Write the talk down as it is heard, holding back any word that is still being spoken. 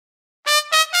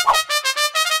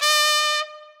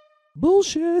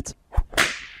Bullshit.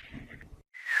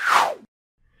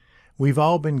 We've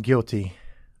all been guilty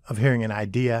of hearing an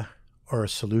idea or a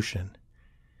solution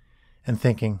and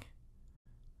thinking,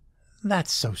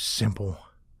 that's so simple.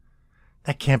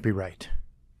 That can't be right.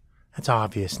 That's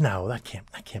obvious. No, that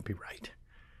can't be right.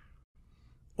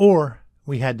 Or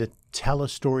we had to tell a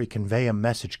story, convey a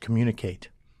message, communicate,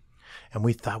 and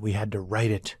we thought we had to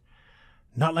write it,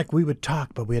 not like we would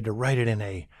talk, but we had to write it in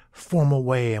a formal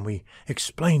way, and we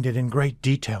explained it in great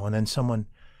detail, and then someone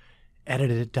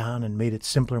edited it down and made it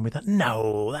simpler, and we thought,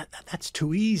 no, that's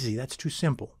too easy, that's too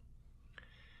simple.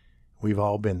 We've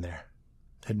all been there.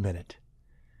 Admit it.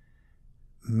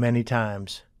 Many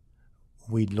times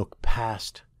we look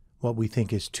past what we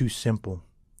think is too simple.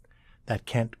 That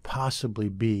can't possibly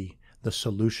be the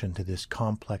solution to this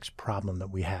complex problem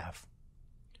that we have.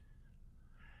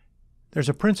 There's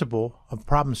a principle of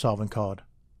problem solving called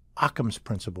Occam's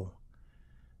principle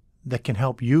that can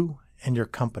help you and your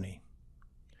company.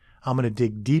 I'm going to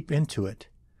dig deep into it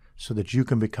so that you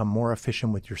can become more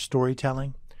efficient with your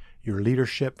storytelling, your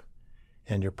leadership,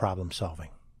 and your problem solving.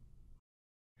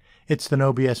 It's the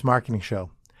No BS Marketing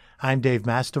Show. I'm Dave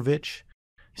Mastovich,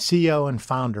 CEO and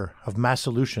founder of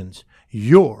Massolutions,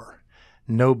 your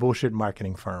no bullshit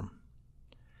marketing firm.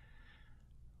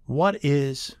 What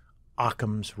is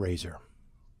Occam's razor?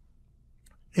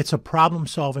 It's a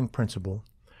problem-solving principle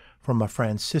from a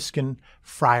Franciscan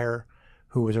friar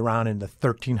who was around in the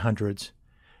 1300s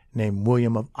named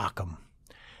William of Occam.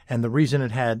 And the reason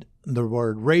it had the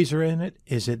word razor in it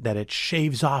is that it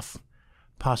shaves off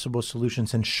possible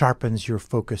solutions and sharpens your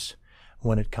focus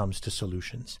when it comes to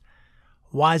solutions.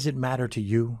 Why does it matter to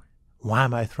you? Why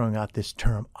am I throwing out this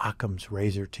term Occam's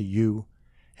razor to you?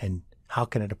 And how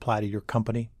can it apply to your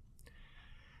company?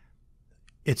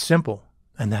 It's simple,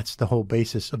 and that's the whole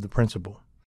basis of the principle.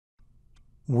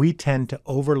 We tend to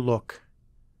overlook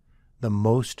the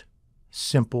most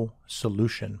simple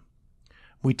solution.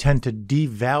 We tend to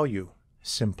devalue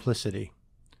simplicity,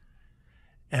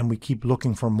 and we keep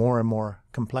looking for more and more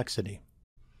complexity.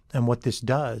 And what this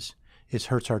does is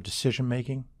hurts our decision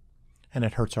making, and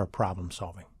it hurts our problem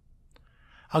solving.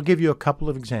 I'll give you a couple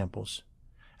of examples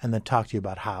and then talk to you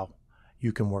about how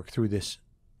you can work through this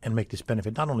and make this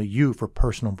benefit not only you for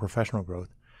personal and professional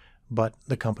growth, but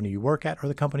the company you work at or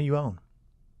the company you own,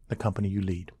 the company you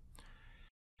lead.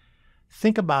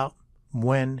 Think about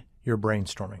when you're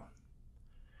brainstorming.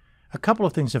 A couple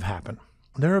of things have happened.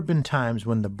 There have been times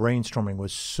when the brainstorming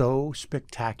was so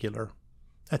spectacular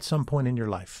at some point in your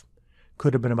life.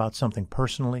 Could have been about something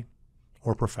personally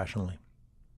or professionally.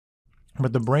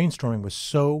 But the brainstorming was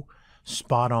so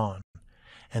spot on,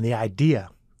 and the idea,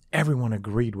 everyone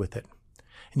agreed with it,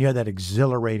 and you had that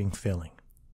exhilarating feeling.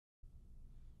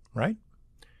 Right?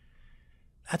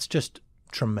 That's just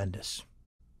tremendous.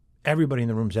 Everybody in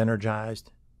the room's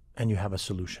energized, and you have a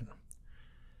solution.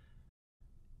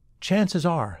 Chances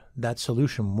are that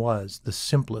solution was the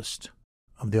simplest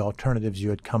of the alternatives you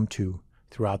had come to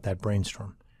throughout that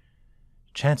brainstorm.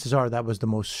 Chances are that was the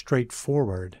most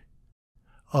straightforward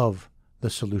of the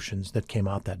solutions that came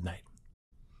out that night.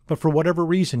 But for whatever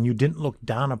reason, you didn't look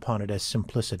down upon it as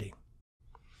simplicity.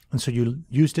 And so you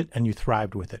used it and you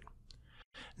thrived with it.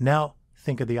 Now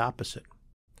think of the opposite.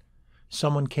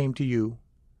 Someone came to you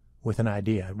with an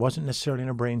idea. It wasn't necessarily in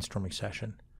a brainstorming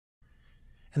session.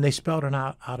 And they spelled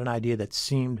out an idea that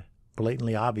seemed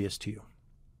blatantly obvious to you.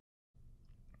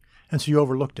 And so you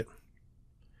overlooked it.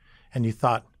 And you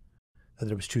thought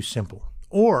that it was too simple.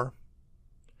 Or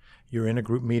you're in a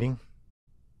group meeting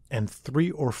and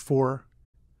 3 or 4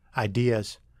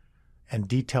 ideas and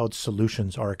detailed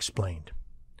solutions are explained.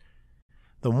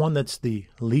 The one that's the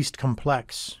least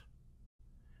complex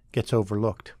gets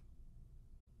overlooked.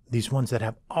 These ones that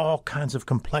have all kinds of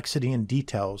complexity and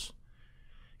details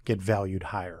get valued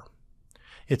higher.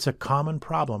 It's a common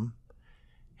problem,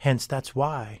 hence that's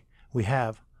why we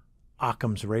have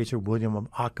Occam's razor. William of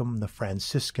Occam, the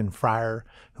Franciscan friar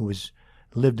who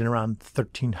lived in around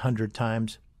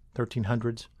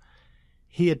 1300s.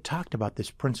 He had talked about this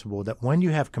principle that when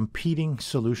you have competing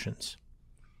solutions,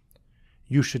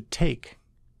 you should take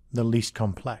the least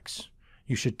complex.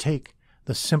 You should take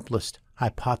the simplest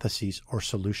hypothesis or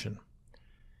solution.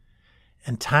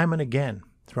 And time and again,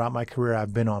 throughout my career,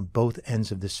 I've been on both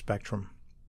ends of this spectrum.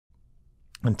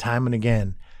 And time and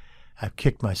again, I've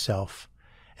kicked myself.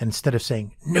 And instead of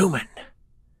saying, Newman,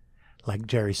 like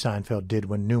Jerry Seinfeld did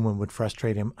when Newman would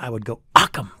frustrate him, I would go,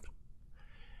 Occam.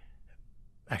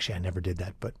 Actually, I never did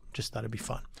that, but just thought it'd be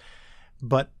fun.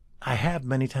 But I have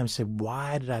many times said,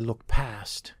 why did I look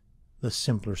past the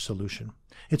simpler solution?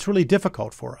 It's really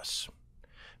difficult for us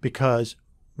because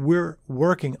we're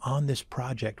working on this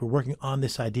project, we're working on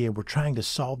this idea, we're trying to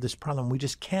solve this problem. We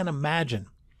just can't imagine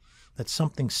that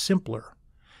something simpler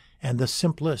and the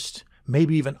simplest,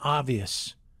 maybe even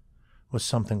obvious, was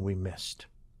something we missed.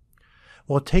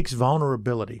 Well, it takes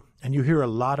vulnerability, and you hear a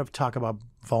lot of talk about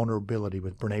vulnerability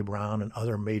with Brene Brown and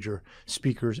other major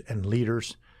speakers and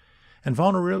leaders. And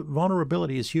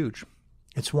vulnerability is huge.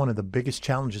 It's one of the biggest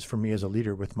challenges for me as a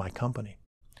leader with my company.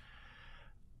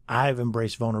 I've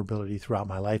embraced vulnerability throughout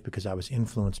my life because I was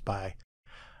influenced by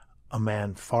a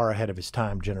man far ahead of his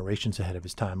time, generations ahead of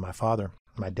his time, my father,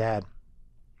 my dad,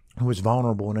 who was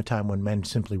vulnerable in a time when men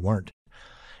simply weren't.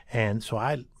 And so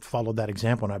I followed that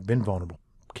example, and I've been vulnerable.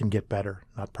 Can get better,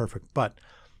 not perfect. But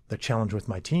the challenge with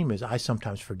my team is I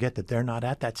sometimes forget that they're not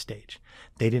at that stage.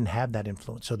 They didn't have that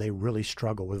influence, so they really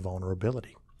struggle with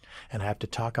vulnerability. And I have to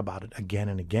talk about it again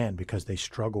and again because they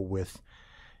struggle with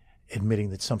admitting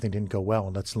that something didn't go well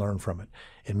and let's learn from it.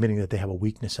 Admitting that they have a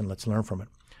weakness and let's learn from it.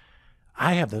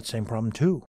 I have that same problem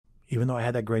too. Even though I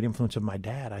had that great influence of my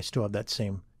dad, I still have that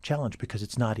same challenge because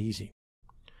it's not easy.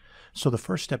 So the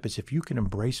first step is if you can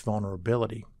embrace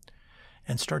vulnerability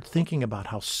and start thinking about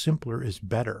how simpler is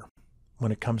better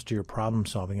when it comes to your problem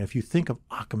solving. And if you think of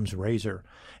Occam's razor,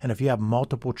 and if you have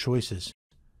multiple choices,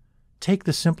 take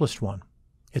the simplest one.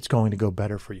 It's going to go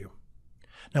better for you.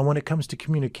 Now, when it comes to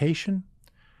communication,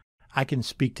 I can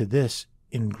speak to this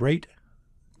in great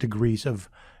degrees of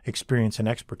experience and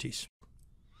expertise.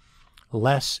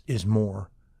 Less is more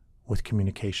with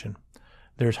communication.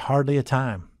 There's hardly a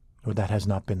time where that has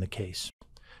not been the case.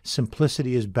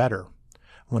 Simplicity is better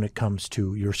when it comes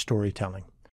to your storytelling.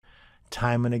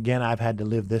 Time and again, I've had to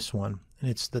live this one, and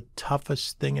it's the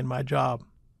toughest thing in my job.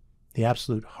 The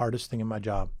absolute hardest thing in my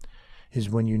job is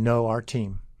when you know our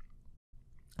team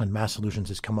and Mass Solutions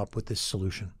has come up with this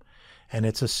solution, and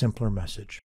it's a simpler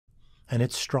message, and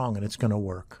it's strong, and it's going to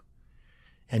work.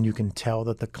 And you can tell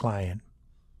that the client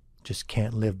just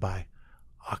can't live by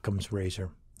Occam's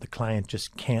razor. The client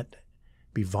just can't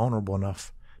be vulnerable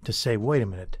enough to say, wait a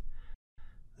minute,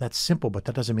 that's simple, but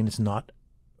that doesn't mean it's not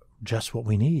just what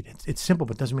we need. It's simple,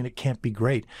 but doesn't mean it can't be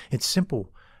great. It's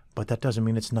simple, but that doesn't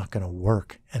mean it's not going to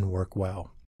work and work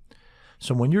well.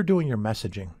 So when you're doing your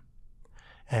messaging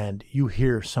and you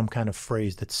hear some kind of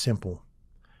phrase that's simple,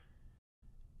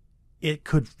 it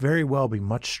could very well be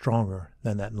much stronger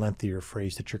than that lengthier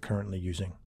phrase that you're currently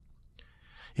using.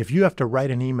 If you have to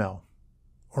write an email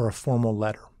or a formal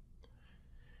letter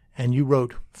and you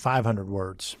wrote 500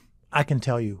 words, I can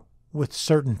tell you with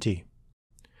certainty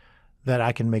that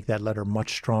I can make that letter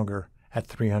much stronger at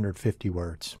 350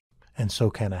 words. And so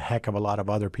can a heck of a lot of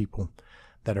other people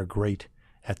that are great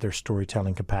at their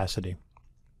storytelling capacity.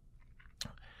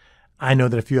 I know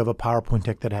that if you have a PowerPoint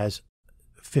deck that has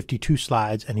 52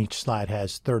 slides and each slide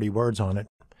has 30 words on it,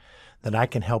 that I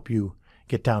can help you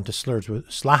get down to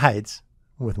slides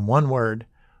with one word,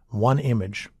 one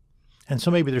image. And so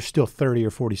maybe there's still 30 or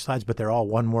 40 slides, but they're all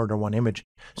one word or one image.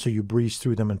 So you breeze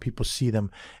through them and people see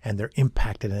them and they're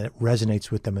impacted and it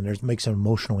resonates with them and it makes an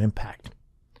emotional impact.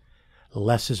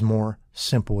 Less is more,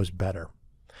 simple is better.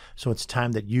 So it's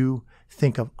time that you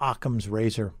think of Occam's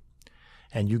razor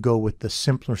and you go with the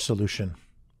simpler solution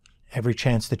every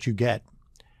chance that you get.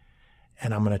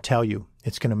 And I'm going to tell you,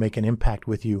 it's going to make an impact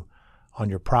with you on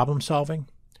your problem solving,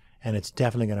 and it's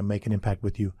definitely going to make an impact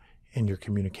with you in your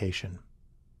communication.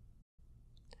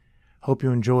 Hope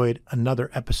you enjoyed another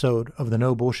episode of the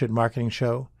No Bullshit Marketing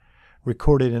Show,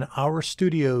 recorded in our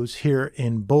studios here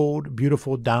in bold,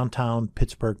 beautiful downtown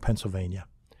Pittsburgh, Pennsylvania.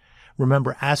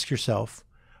 Remember, ask yourself,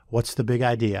 what's the big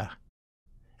idea?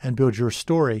 And build your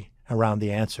story around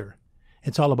the answer.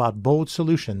 It's all about bold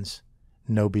solutions,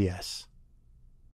 no BS.